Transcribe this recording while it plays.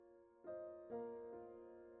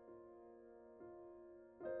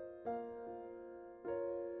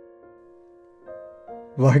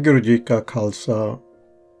ਵਾਹਿਗੁਰੂ ਜੀ ਕਾ ਖਾਲਸਾ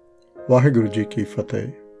ਵਾਹਿਗੁਰੂ ਜੀ ਕੀ ਫਤਿਹ.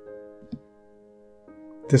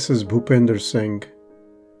 This is Bhupender Singh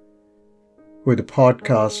with a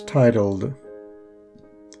podcast titled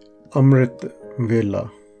Amrit Vela.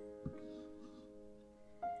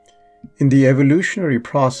 In the evolutionary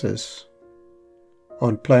process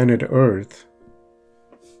on planet Earth,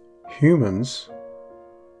 humans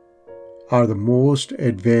are the most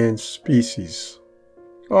advanced species,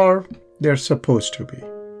 or they're supposed to be.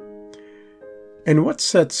 And what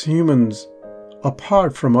sets humans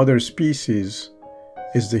apart from other species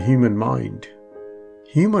is the human mind.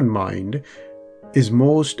 Human mind is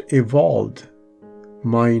most evolved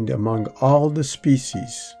mind among all the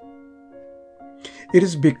species. It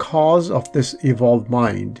is because of this evolved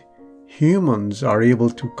mind, humans are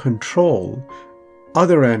able to control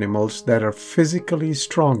other animals that are physically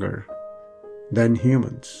stronger than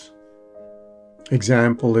humans.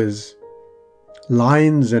 Example is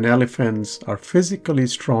lions and elephants are physically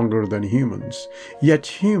stronger than humans, yet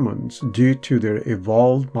humans, due to their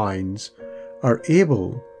evolved minds, are able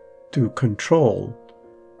to control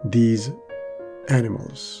these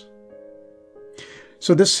animals.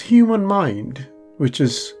 So this human mind, which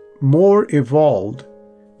is more evolved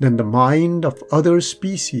than the mind of other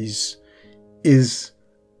species, is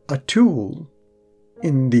a tool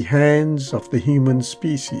in the hands of the human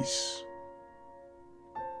species.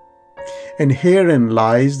 And herein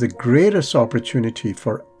lies the greatest opportunity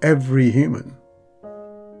for every human.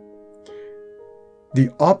 The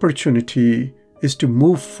opportunity is to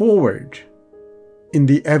move forward in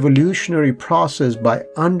the evolutionary process by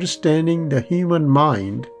understanding the human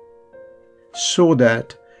mind so that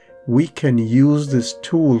we can use this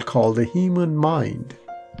tool called the human mind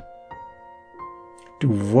to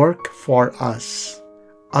work for us.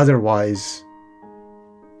 Otherwise,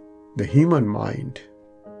 the human mind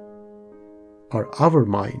or our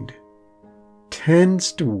mind tends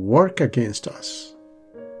to work against us.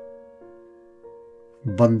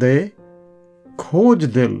 Bande khoj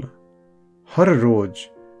dil har roj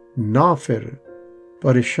na fir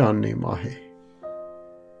pareshan mahe.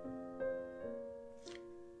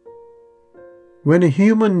 When a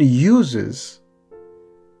human uses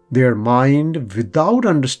their mind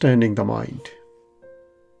without understanding the mind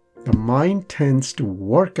tends to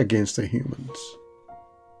work against the humans.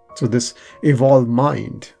 So this evolved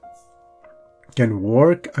mind can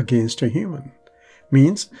work against a human.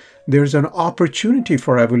 Means there's an opportunity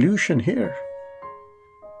for evolution here.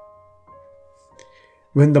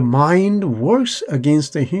 When the mind works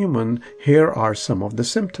against the human, here are some of the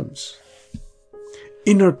symptoms.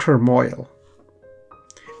 Inner turmoil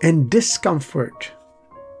and discomfort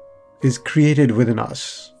is created within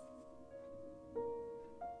us.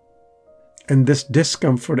 And this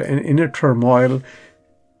discomfort and inner turmoil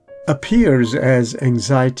appears as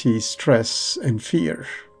anxiety, stress, and fear.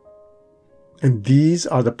 And these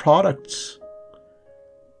are the products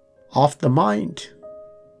of the mind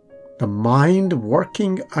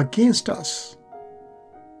working against us.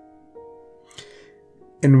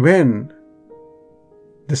 And when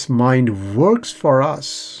this mind works for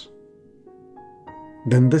us,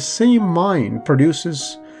 then the same mind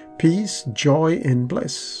produces peace, joy, and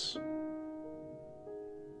bliss.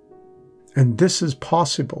 And this is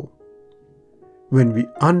possible when we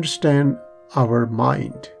understand our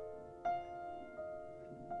mind.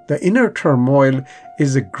 The inner turmoil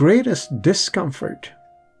is the greatest discomfort.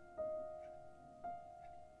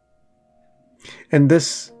 And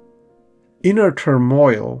this inner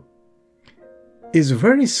turmoil is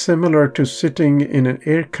very similar to sitting in an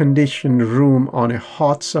air-conditioned room on a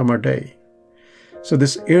hot summer day. So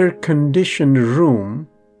this air-conditioned room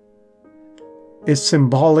is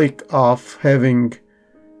symbolic of having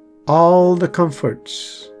all the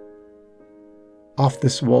comforts of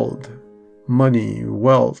this world: money,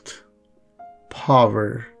 wealth,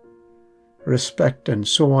 power, respect, and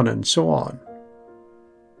so on and so on.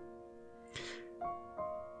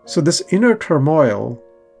 So this inner turmoil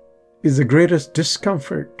is the greatest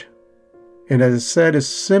discomfort, and as I said, is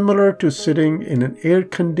similar to sitting in an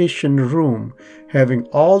air-conditioned room having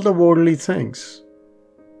all the worldly things.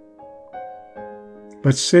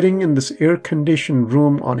 But sitting in this air-conditioned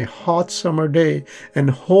room on a hot summer day and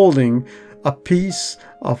holding a piece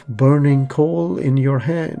of burning coal in your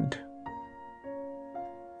hand.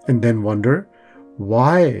 And then wonder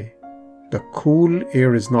why the cool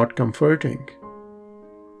air is not comforting.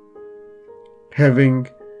 Having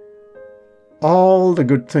all the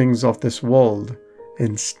good things of this world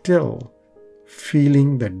and still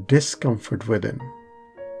feeling the discomfort within.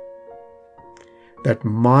 That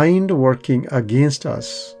mind working against us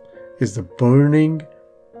is the burning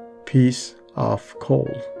piece of coal.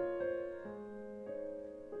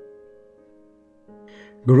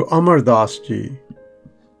 Guru Amar Das Ji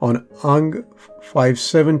on Ang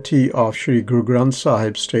 570 of Shri Guru Granth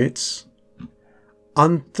Sahib states,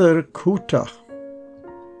 Antar Kuta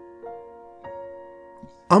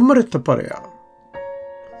Amrit Parya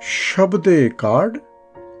Shabde Kard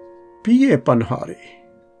Piye Panhari.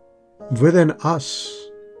 Within us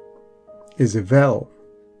is a well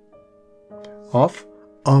of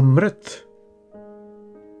Amrit,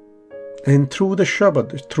 and through the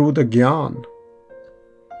Shabad, through the Gyan,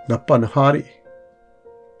 the Panhari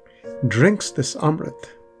drinks this Amrit.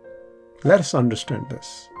 Let us understand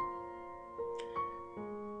this.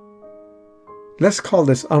 Let's call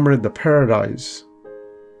this Amrit the paradise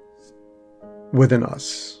within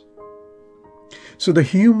us. So the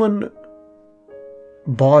human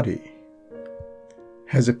body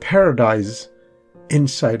has a paradise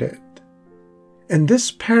inside it. And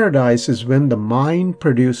this paradise is when the mind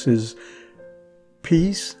produces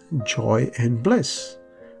peace, joy, and bliss.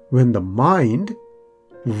 When the mind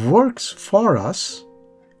works for us,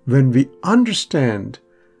 when we understand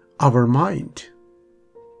our mind,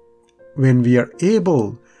 when we are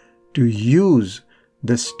able to use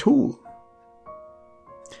this tool.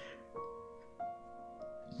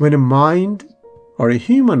 When a mind or a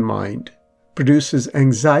human mind produces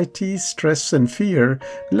anxiety, stress, and fear,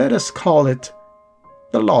 let us call it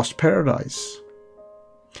the lost paradise.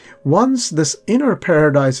 Once this inner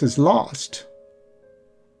paradise is lost,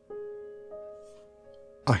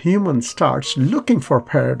 a human starts looking for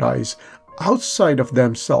paradise outside of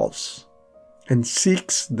themselves and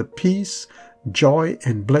seeks the peace, joy,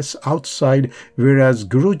 and bliss outside, whereas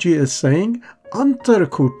Guruji is saying, Antar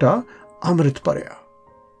Kuta Amrit Parya.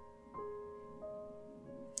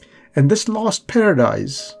 And this lost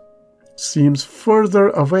paradise seems further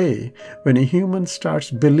away when a human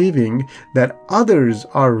starts believing that others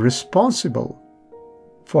are responsible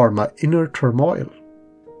for my inner turmoil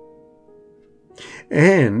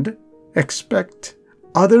and expect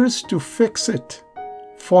others to fix it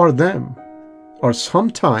for them. Or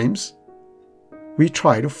sometimes we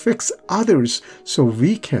try to fix others so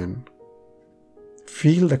we can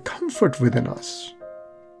feel the comfort within us.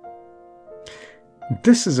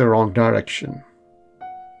 This is a wrong direction.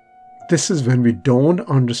 This is when we don't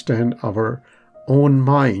understand our own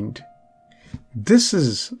mind. This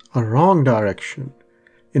is a wrong direction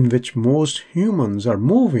in which most humans are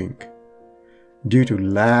moving due to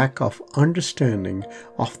lack of understanding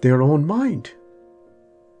of their own mind.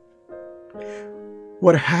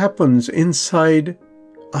 What happens inside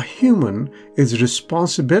a human is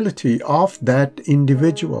responsibility of that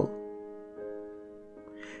individual.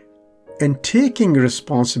 And taking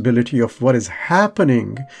responsibility of what is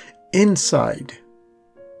happening inside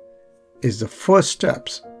is the first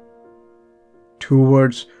steps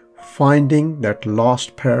towards finding that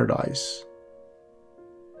lost paradise.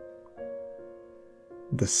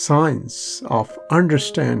 The science of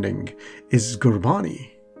understanding is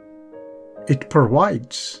Gurbani. It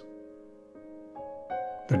provides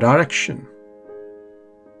the direction.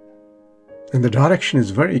 And the direction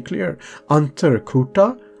is very clear. Antar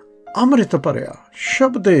Kuta Amrita Parya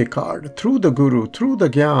Shabde Kard, through the Guru, through the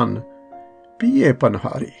Gyan, Piye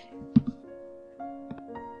Panhari.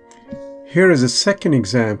 Here is a second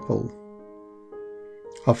example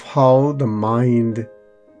of how the mind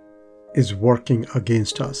is working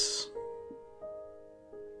against us.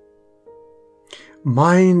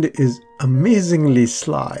 Mind is amazingly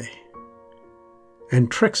sly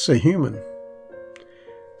and tricks a human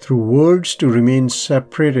through words to remain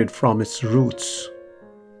separated from its roots,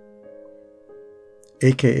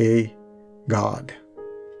 aka God.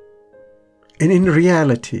 And in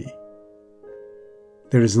reality,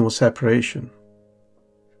 there is no separation.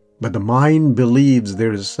 But the mind believes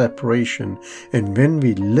there is a separation, and when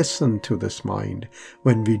we listen to this mind,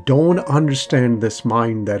 when we don't understand this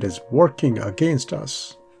mind that is working against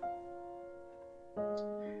us,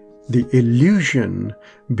 the illusion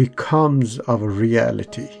becomes our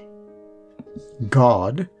reality.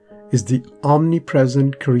 God is the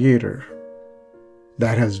omnipresent creator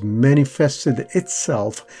that has manifested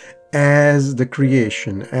itself as the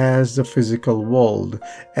creation, as the physical world,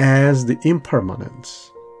 as the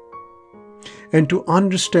impermanence. And to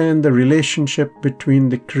understand the relationship between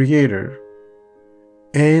the Creator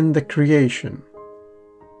and the creation,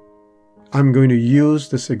 I'm going to use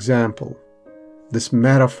this example, this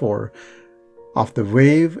metaphor of the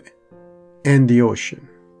wave and the ocean.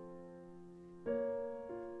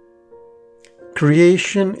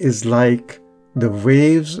 Creation is like the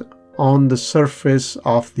waves on the surface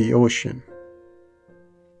of the ocean.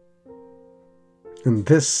 And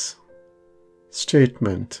this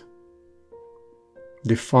statement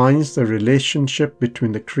defines the relationship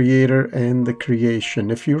between the Creator and the creation.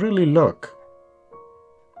 If you really look,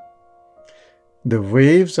 the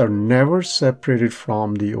waves are never separated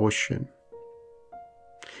from the ocean.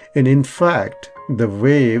 And in fact, the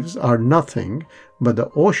waves are nothing but the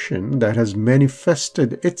ocean that has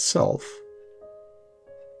manifested itself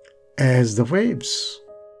as the waves.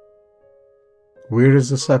 Where is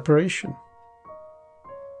the separation?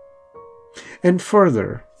 And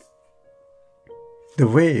further, the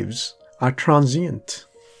waves are transient,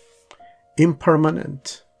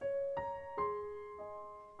 impermanent.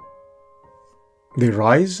 They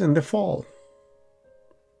rise and they fall.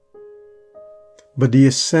 But the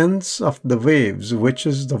essence of the waves, which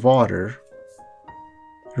is the water,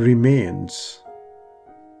 remains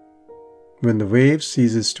when the wave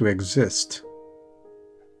ceases to exist.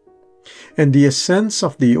 And the essence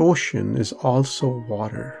of the ocean is also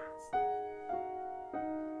water.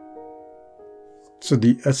 So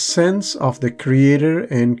the essence of the Creator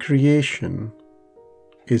and creation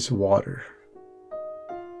is water.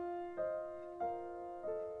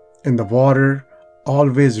 And the water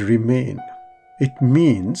always remains. It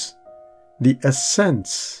means the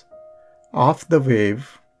essence of the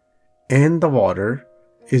wave and the water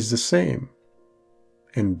is the same,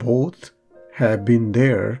 and both have been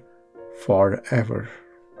there forever.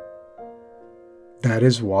 That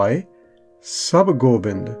is why Sab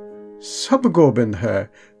Gobind hai,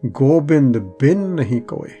 Gobind bin nahi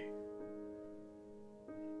koi.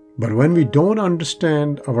 But when we don't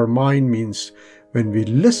understand our mind, means when we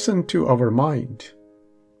listen to our mind,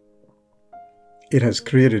 it has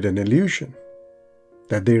created an illusion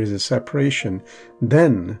that there is a separation.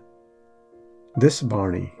 Then this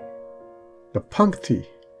Bani, the Pankti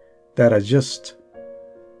that I just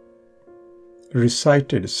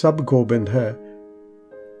recited, Sab Gobind hai,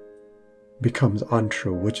 becomes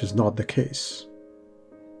untrue, which is not the case.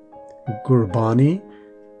 Gurbani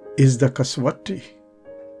is the Kaswati.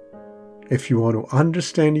 If you want to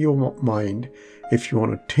understand your mind, if you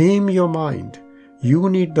want to tame your mind, you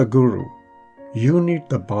need the Guru. You need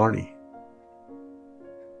the Bani.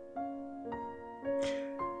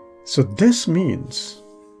 So this means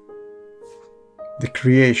the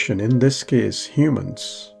creation, in this case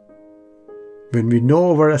humans, when we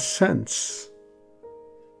know our essence,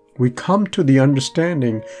 we come to the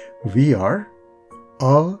understanding we are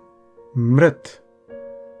Amrit,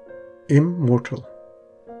 immortal.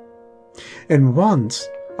 And once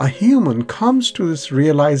a human comes to this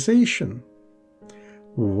realization,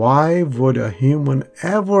 why would a human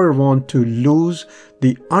ever want to lose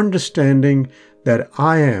the understanding that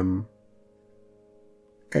I am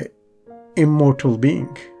an immortal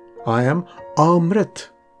being? I am Amrit.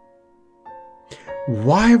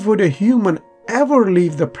 Why would a human ever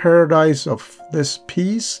leave the paradise of this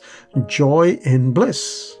peace, joy, and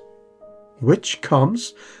bliss, which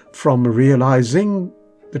comes from realizing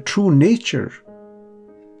the true nature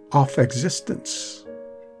of existence?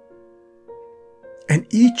 And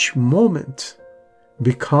each moment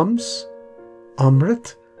becomes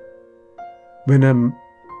Amrit when I'm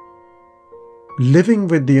living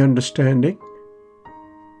with the understanding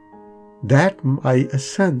that my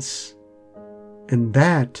essence and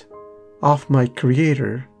that of my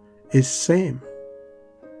Creator is same.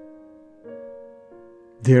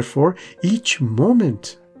 Therefore, each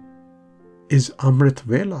moment is Amrit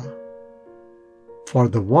Vela for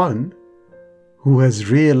the one who has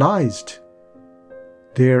realized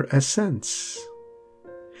their essence.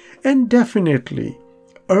 And definitely,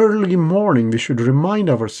 early morning we should remind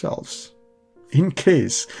ourselves, in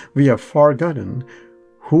case we have forgotten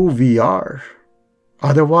who we are.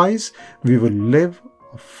 Otherwise, we will live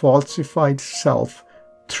a falsified self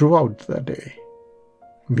throughout the day.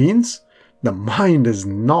 Means the mind is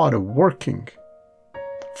not working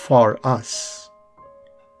for us.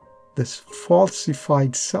 This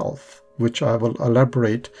falsified self, which I will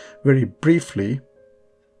elaborate very briefly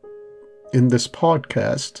in this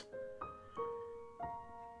podcast,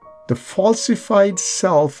 the falsified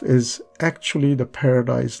self is actually the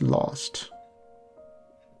paradise lost.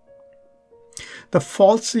 The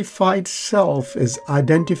falsified self is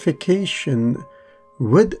identification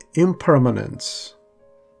with impermanence.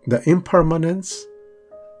 The impermanence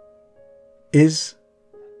is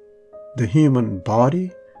the human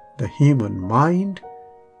body, the human mind,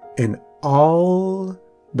 and all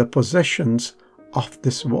the possessions of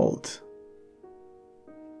this world.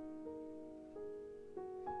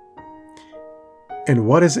 And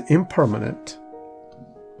what is impermanent?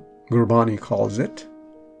 Gurbani calls it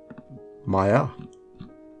Maya.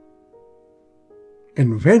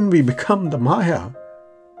 And when we become the Maya,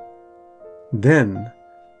 then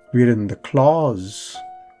we're in the claws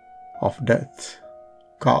of death,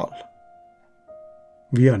 Kal.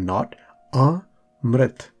 We are not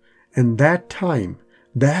Amrit. And that time,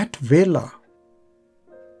 that Vela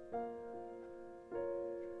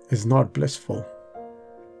is not blissful.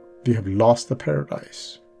 We have lost the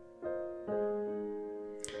paradise.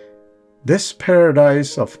 This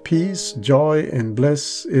paradise of peace, joy, and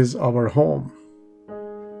bliss is our home.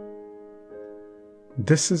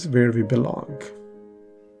 This is where we belong.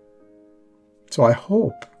 So I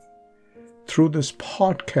hope through this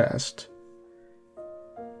podcast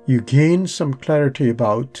you gain some clarity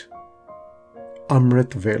about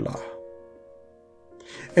Amrit Vela.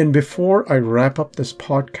 And before I wrap up this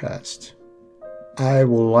podcast, I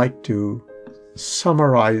would like to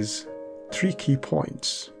summarize 3 key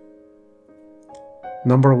points.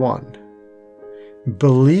 Number 1,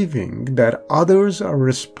 believing that others are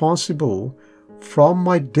responsible from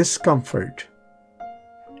my discomfort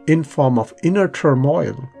in form of inner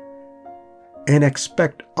turmoil and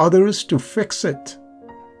expect others to fix it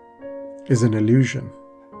is an illusion.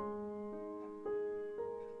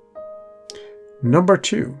 Number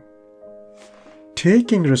 2,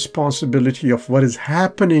 taking responsibility of what is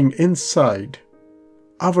happening inside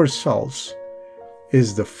ourselves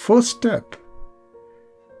is the first step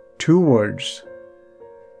towards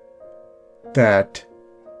that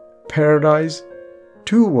paradise,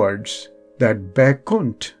 towards that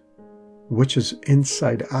Vaikuntha, which is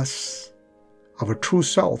inside us, our true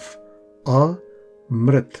self,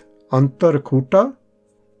 Amrit, Antarkuta,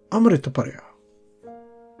 Amritaparya.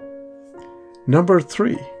 Number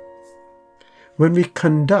 3, when we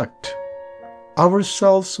conduct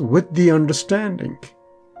ourselves with the understanding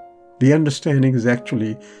is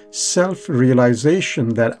actually self-realization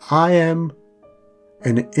that I am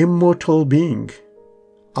an immortal being.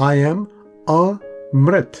 I am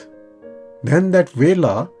Amrit. Then that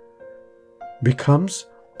Vela becomes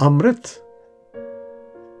Amrit.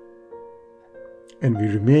 And we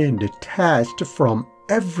remain detached from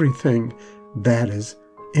everything that is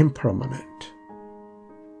impermanent.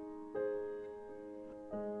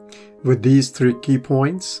 With these 3 key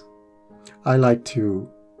points, I like to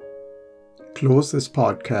close this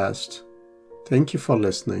podcast. Thank you for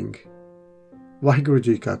listening. Vaheguru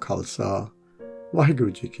Ji Ka Khalsa,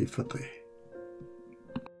 Vaheguru Ji Ki Fateh.